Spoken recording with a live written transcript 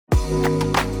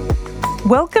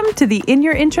Welcome to the In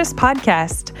Your Interest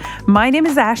podcast. My name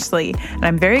is Ashley, and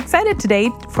I'm very excited today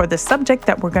for the subject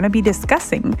that we're going to be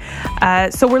discussing.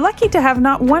 So we're lucky to have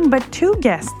not one, but two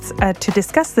guests to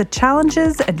discuss the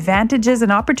challenges, advantages,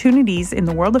 and opportunities in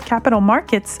the world of capital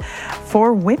markets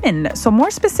for women. So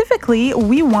more specifically,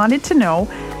 we wanted to know,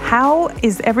 how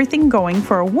is everything going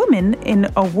for a woman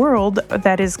in a world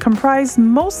that is comprised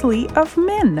mostly of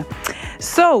men?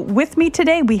 So with me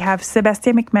today, we have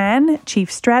Sébastien McMahon,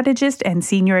 Chief Strategist and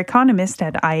Senior Economist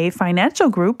at iA Financial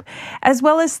Group, as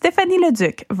well as Stéphanie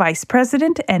Leduc, Vice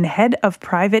President and Head of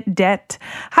Private Debt.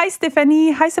 Hi,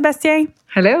 Stéphanie. Hi, Sébastien.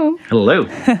 Hello. Hello.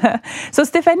 So,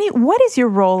 Stéphanie, what is your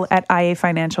role at iA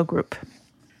Financial Group?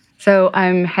 So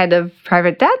I'm head of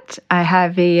private debt. I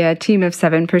have a team of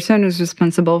 7 persons who's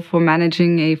responsible for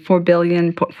managing a 4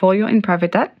 billion portfolio in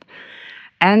private debt.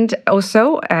 And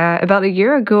also, about a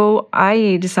year ago,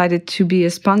 I decided to be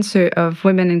a sponsor of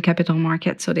Women in Capital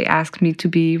Markets. So they asked me to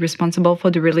be responsible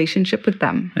for the relationship with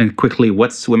them. And quickly,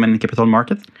 what's Women in Capital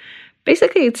Markets?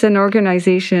 Basically, it's an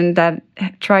organization that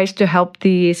tries to help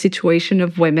the situation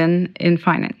of women in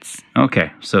finance.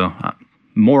 Okay, so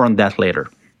more on that later.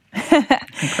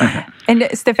 And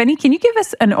Stéphanie, can you give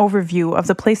us an overview of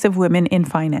the place of women in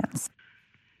finance?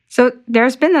 So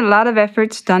there's been a lot of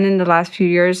efforts done in the last few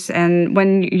years. And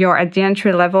when you're at the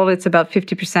entry level, it's about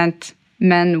 50%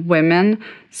 men, women.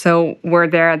 So we're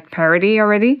there at parity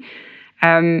already.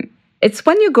 It's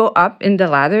when you go up in the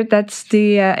ladder that's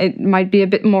it might be a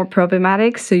bit more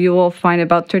problematic. So you will find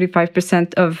about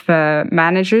 35% of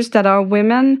managers that are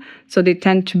women. So they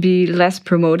tend to be less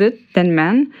promoted than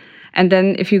men. And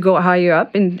then if you go higher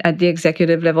up at the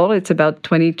executive level, it's about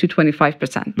 20 to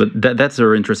 25%. But that's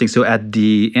very interesting. So at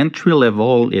the entry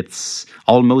level, it's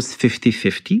almost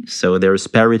 50-50. So there's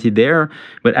parity there.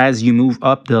 But as you move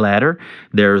up the ladder,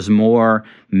 there's more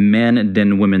men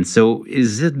than women. So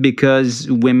is it because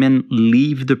women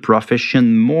leave the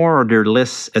profession more, or they're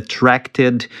less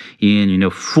attracted in,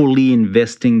 fully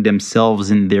investing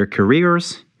themselves in their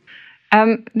careers?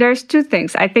 There's two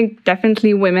things. I think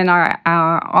definitely women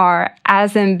are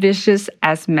as ambitious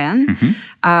as men.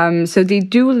 Mm-hmm. So they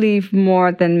do leave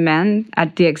more than men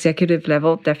at the executive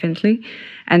level, definitely.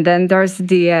 And then there's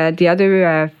the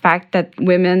other fact that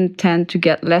women tend to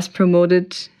get less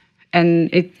promoted, and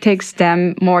it takes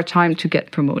them more time to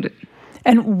get promoted.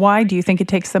 And why do you think it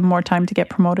takes them more time to get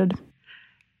promoted?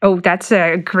 Oh, that's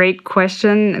a great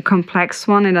question, a complex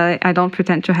one, and I don't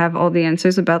pretend to have all the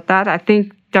answers about that. I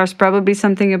think there's probably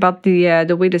something about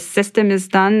the way the system is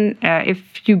done.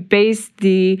 If you base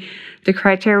the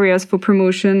criteria for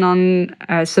promotion on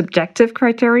subjective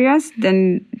criteria,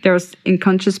 then there's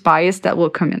unconscious bias that will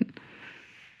come in.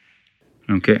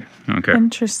 Okay.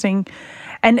 Interesting.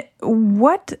 And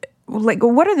what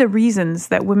are the reasons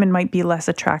that women might be less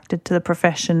attracted to the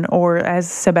profession, or, as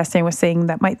Sébastien was saying,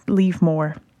 that might leave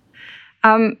more?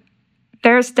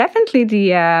 There's definitely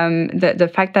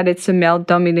the fact that it's a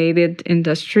male-dominated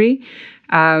industry.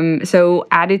 So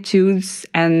attitudes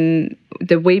and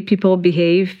the way people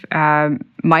behave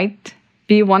might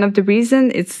be one of the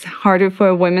reasons. It's harder for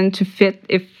a woman to fit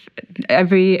if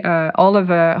all of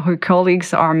her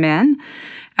colleagues are men.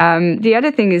 The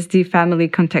other thing is the family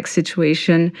context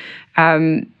situation.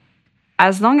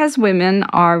 As long as women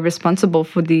are responsible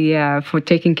for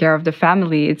taking care of the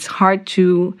family, it's hard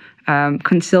to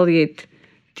conciliate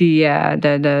the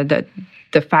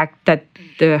fact that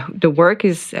the work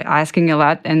is asking a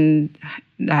lot, and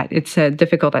that it's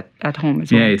difficult at home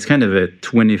as well. Yeah, it's kind of a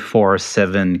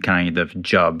 24/7 kind of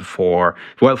job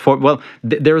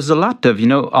there's a lot of,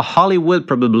 Hollywood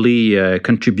probably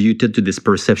contributed to this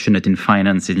perception that in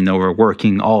finance, we're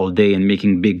working all day and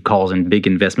making big calls and big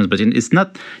investments, but it's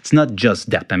not just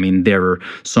that. I mean, there are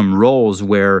some roles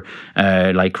where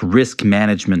like risk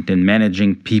management and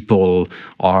managing people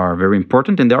are very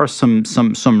important, and there are some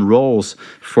roles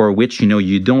for which,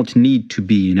 you don't need to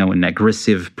be, an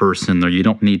aggressive person, or you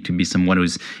don't need to be someone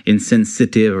who's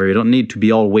insensitive, or you don't need to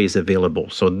be always available.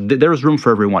 So there's room for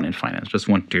everyone in finance. Just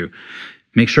want to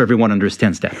make sure everyone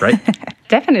understands that, right?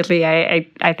 Definitely.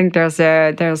 I think there's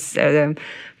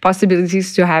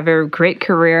possibilities to have a great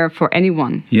career for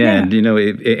anyone. Yeah.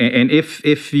 And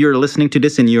if you're listening to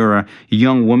this and you're a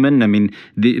young woman, I mean,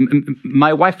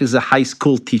 my wife is a high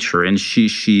school teacher, and she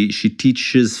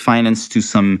teaches finance to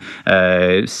some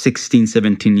 16,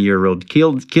 17-year-old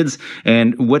kids.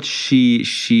 And what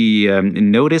she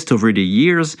noticed over the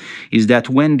years is that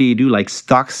when they do like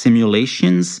stock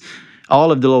simulations,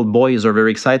 all of the little boys are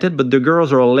very excited, but the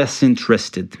girls are less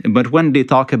interested. But when they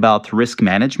talk about risk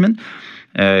management,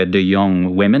 the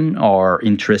young women are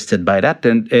interested by that,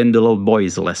 and the little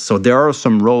boys less. So there are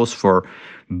some roles for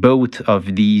both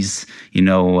of these,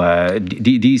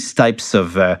 these types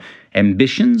of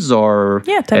ambitions or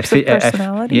types of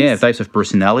personalities. Types of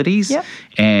personalities. Yep.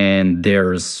 And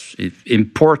there's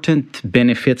important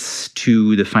benefits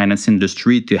to the finance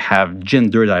industry to have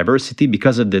gender diversity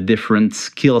because of the different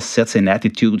skill sets and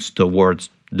attitudes towards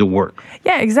the work.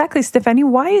 Yeah, exactly, Stephanie.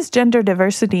 Why is gender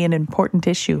diversity an important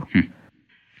issue?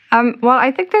 Well,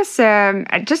 I think there's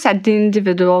just at the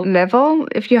individual level,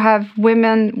 if you have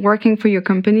women working for your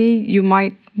company, you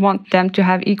might want them to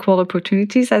have equal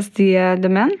opportunities as the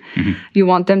men. Mm-hmm. You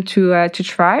want them to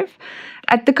thrive.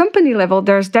 At the company level,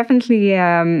 there's definitely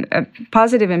a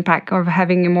positive impact of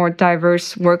having a more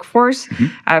diverse workforce.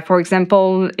 Mm-hmm. For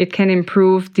example, it can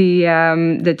improve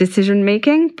the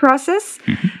decision-making process.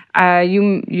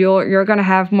 Mm-hmm. You're going to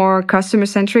have more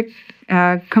customer-centric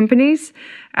companies.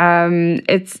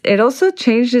 It also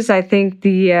changes, I think,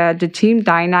 the team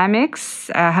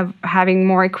dynamics, having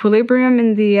more equilibrium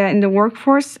in the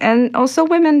workforce, and also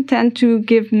women tend to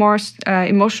give more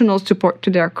emotional support to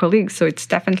their colleagues. So it's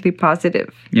definitely positive.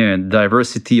 Yeah,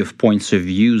 diversity of points of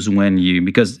views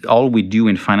because all we do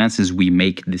in finance is we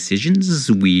make decisions,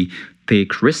 we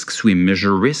take risks, we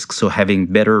measure risks. So having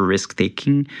better risk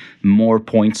taking, more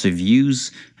points of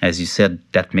views, as you said,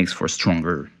 that makes for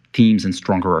stronger teams and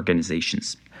stronger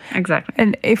organizations. Exactly.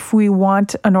 And if we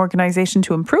want an organization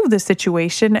to improve the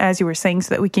situation, as you were saying,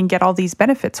 so that we can get all these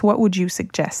benefits, what would you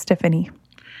suggest, Stephanie?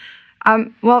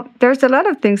 Well, there's a lot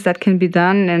of things that can be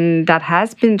done, and that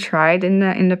has been tried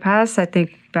in the past. I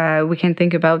think we can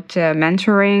think about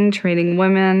mentoring, training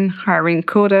women, hiring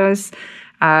quotas,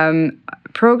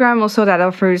 program also that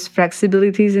offers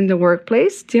flexibilities in the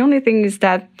workplace. The only thing is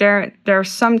that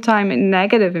there's sometimes a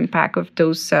negative impact of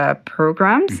those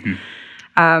programs.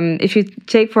 Mm-hmm. If you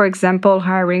take, for example,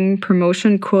 hiring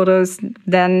promotion quotas,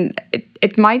 then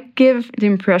it might give the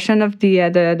impression of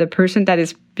the person that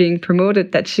is being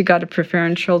promoted that she got a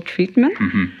preferential treatment,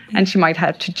 mm-hmm. and she might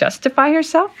have to justify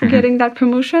herself for mm-hmm. getting that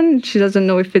promotion. She doesn't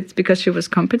know if it's because she was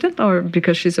competent or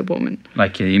because she's a woman.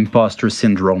 Like imposter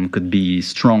syndrome could be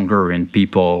stronger in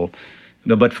people,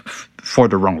 but for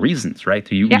the wrong reasons, right?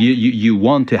 You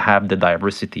want to have the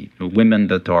diversity. Women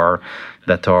that are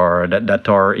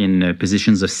in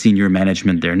positions of senior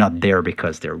management, they're not there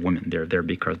because they're women. They're there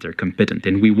because they're competent,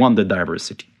 and we want the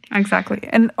diversity. Exactly.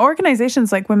 And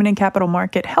organizations like Women in Capital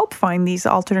Market help find these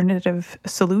alternative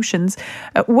solutions.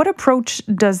 What approach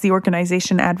does the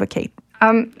organization advocate?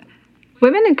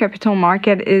 Women in Capital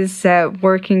Market is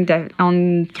working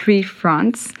on 3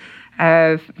 fronts.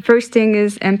 First thing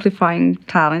is amplifying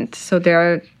talent. So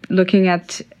they're looking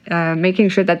at making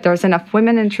sure that there's enough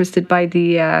women interested by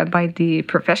the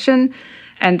profession,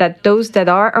 and that those that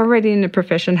are already in the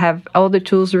profession have all the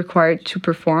tools required to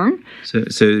perform.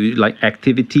 So like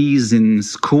activities in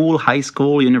school, high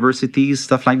school, universities,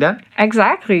 stuff like that?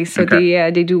 Exactly. So okay.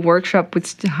 They do workshop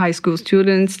with high school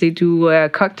students. They do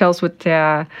cocktails with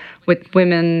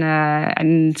women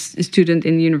and students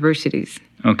in universities.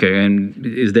 Okay, and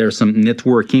is there some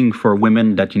networking for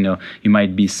women that, you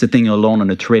might be sitting alone on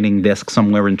a trading desk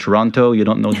somewhere in Toronto, you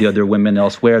don't know the other women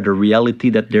elsewhere, the reality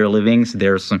that they're living, so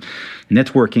there's some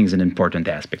networking is an important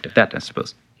aspect of that, I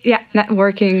suppose. Yeah,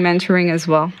 networking, mentoring as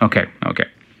well. Okay.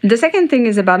 The second thing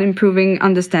is about improving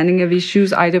understanding of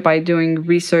issues, either by doing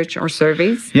research or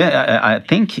surveys. Yeah, I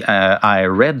think I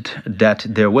read that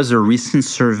there was a recent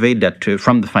survey that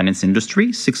from the finance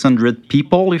industry, 600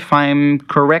 people, if I'm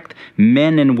correct,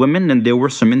 men and women, and there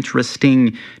were some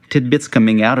interesting tidbits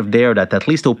coming out of there that at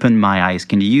least opened my eyes.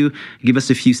 Can you give us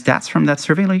a few stats from that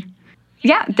survey, Lee?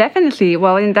 Yeah, definitely.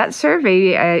 Well, in that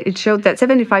survey, it showed that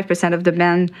 75% of the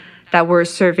men that were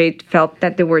surveyed felt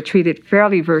that they were treated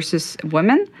fairly versus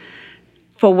women.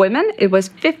 For women, it was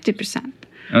 50%.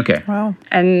 Okay. Wow.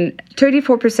 And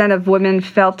 34% of women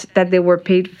felt that they were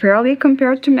paid fairly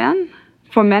compared to men.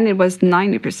 For men, it was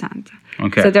 90%.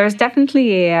 Okay. So there's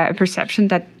definitely a perception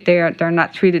that they're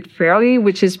not treated fairly,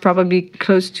 which is probably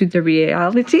close to the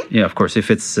reality. Yeah, of course. If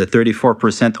it's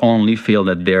 34% only feel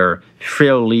that they're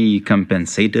fairly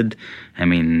compensated, I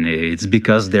mean, it's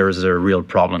because there's a real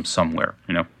problem somewhere,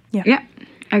 Yeah,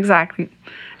 exactly.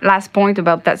 Last point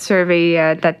about that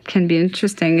survey that can be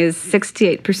interesting is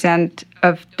 68%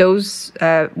 of those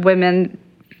women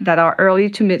that are early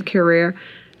to mid-career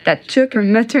that took a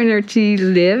maternity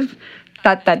leave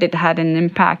thought that it had a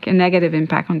negative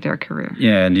impact on their career.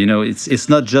 Yeah, and it's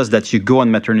not just that you go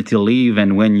on maternity leave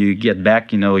and when you get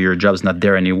back, your job's not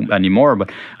there anymore.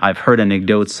 But I've heard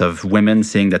anecdotes of women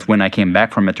saying that when I came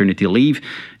back from maternity leave,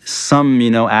 some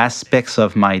aspects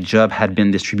of my job had been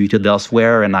distributed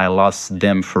elsewhere and I lost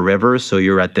them forever. So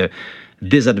you're at the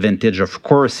disadvantage, of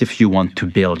course, if you want to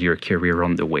build your career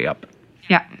on the way up.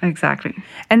 Yeah, exactly.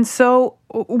 And so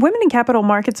Women in Capital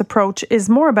Markets approach is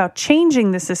more about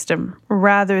changing the system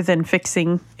rather than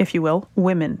fixing, if you will,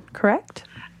 women, correct?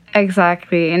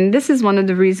 Exactly. And this is one of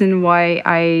the reasons why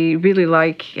I really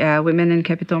like Women in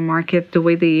Capital Market, the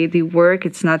way they work.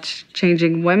 It's not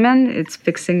changing women, it's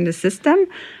fixing the system.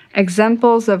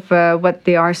 Examples of what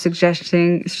they are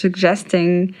suggesting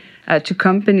to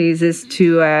companies is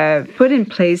to put in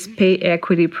place pay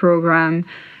equity program,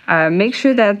 make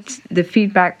sure that the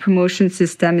feedback promotion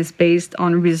system is based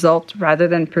on result rather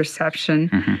than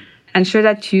perception, ensure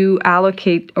that you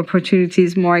allocate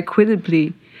opportunities more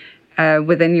equitably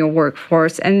within your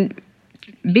workforce, and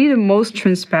be the most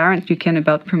transparent you can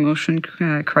about promotion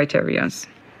criteria.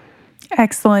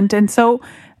 Excellent. And so,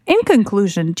 in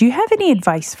conclusion, do you have any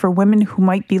advice for women who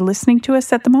might be listening to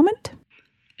us at the moment?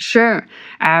 Sure.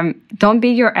 Don't be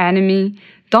your enemy.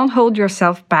 Don't hold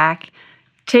yourself back.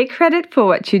 Take credit for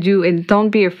what you do and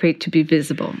don't be afraid to be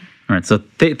visible. All right, so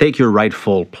take your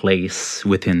rightful place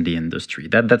within the industry.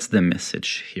 That's the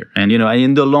message here. And,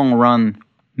 in the long run,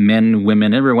 men,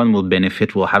 women, everyone will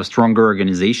benefit. We'll have stronger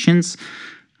organizations,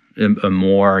 a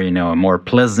more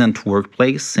pleasant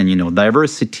workplace, and,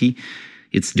 diversity.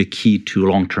 It's the key to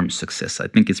long-term success. I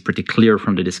think it's pretty clear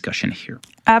from the discussion here.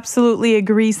 Absolutely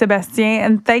agree, Sébastien.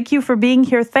 And thank you for being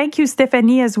here. Thank you,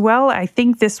 Stéphanie, as well. I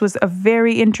think this was a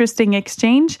very interesting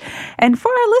exchange. And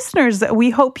for our listeners, we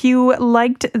hope you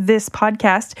liked this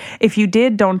podcast. If you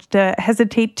did, don't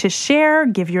hesitate to share,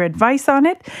 give your advice on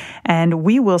it. And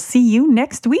we will see you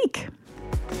next week.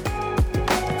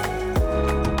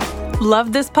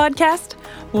 Love this podcast?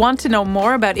 Want to know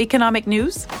more about economic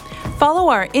news? Follow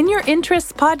our In Your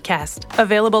Interests podcast,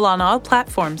 available on all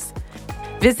platforms.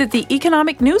 Visit the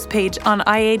economic news page on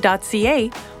ia.ca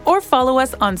or follow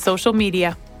us on social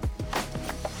media.